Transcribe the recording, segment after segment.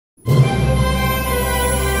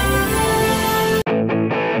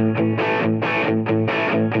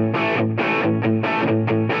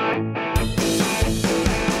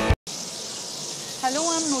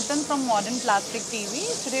Modern Plastic TV.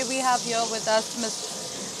 Today we have here with us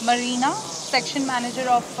Ms. Marina, Section Manager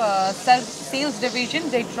of Sales Division,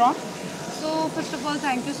 Detron. So first of all,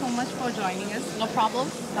 thank you so much for joining us. No problem.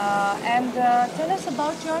 Tell us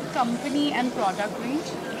about your company and product range.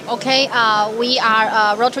 Okay, we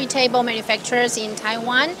are rotary table manufacturers in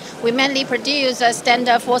Taiwan. We mainly produce a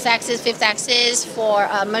standard 4th axis, 5th axis for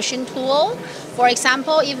a machine tool. For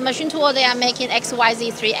example, if machine tool they are making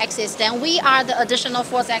XYZ 3 axis, then we are the additional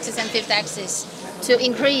 4th axis and 5th axis to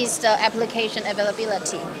increase the application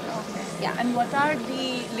availability. Okay. Yeah. And what are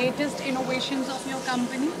the latest innovations of your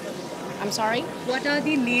company? I'm sorry? What are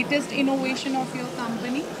the latest innovation of your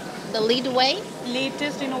company? The lead way?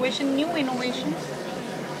 Latest innovation, new innovations?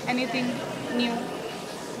 Anything new?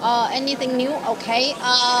 Anything new? Okay.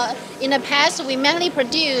 In the past, we mainly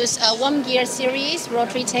produce a 1 gear series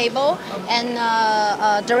rotary table and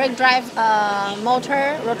direct drive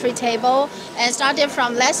motor rotary table. And started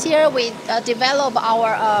from last year, we developed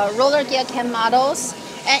our roller gear cam models.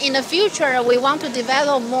 And in the future, we want to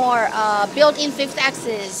develop more built-in 5th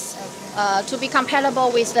axis to be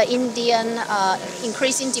compatible with the Indian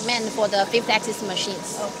increasing demand for the 5th axis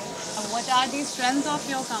machines. Okay. What are the strengths of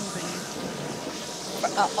your company?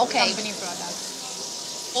 Okay. Company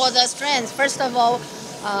products. For the strengths, first of all,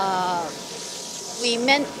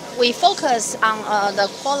 we focus on the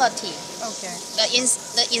quality. Okay. The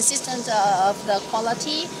insistence of the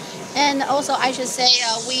quality, and also I should say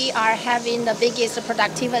we are having the biggest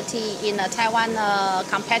productivity in Taiwan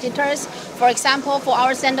competitors. For example, for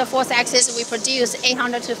our standard 4th axis, we produce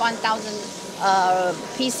 800 to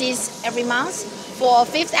 1,000 pieces every month. For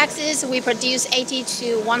 5th axis, we produce 80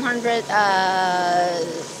 to 100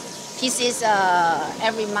 pieces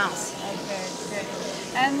every month. Okay, great.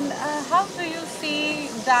 And how do you see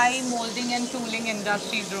die molding and tooling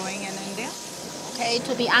industry growing in India? Okay,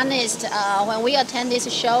 to be honest, when we attend this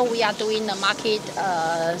show, we are doing the market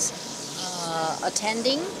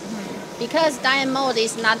attending because die and mold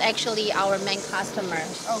is not actually our main customer,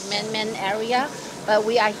 main area. But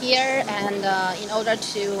we are here and in order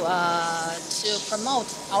to promote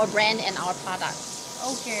our brand and our product.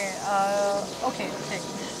 Okay, okay.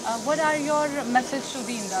 What are your message to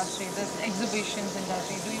the industry, this exhibitions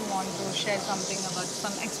industry? Do you want to share something about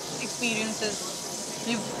some experiences?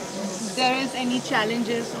 There is any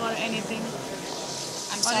challenges or anything?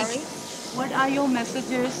 I'm sorry? What are your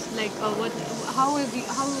messages like? How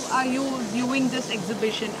are you viewing this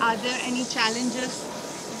exhibition? Are there any challenges?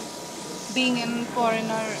 Being in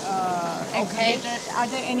foreigner exhibitor, are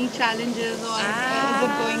there any challenges or is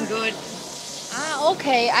it going good?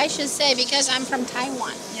 Okay, I should say because I'm from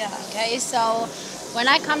Taiwan. Yeah. Okay, so when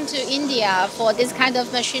I come to India for this kind of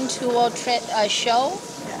machine tool show,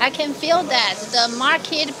 I can feel that the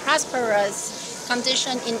market prosperous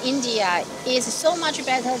condition in India is so much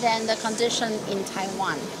better than the condition in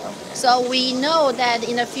Taiwan. Okay. So we know that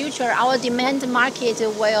in the future our demand market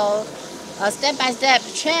will step by step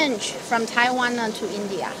change from Taiwan to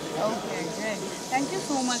India. Okay, great. Thank you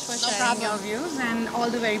so much for sharing your views and all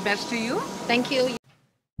the very best to you. Thank you.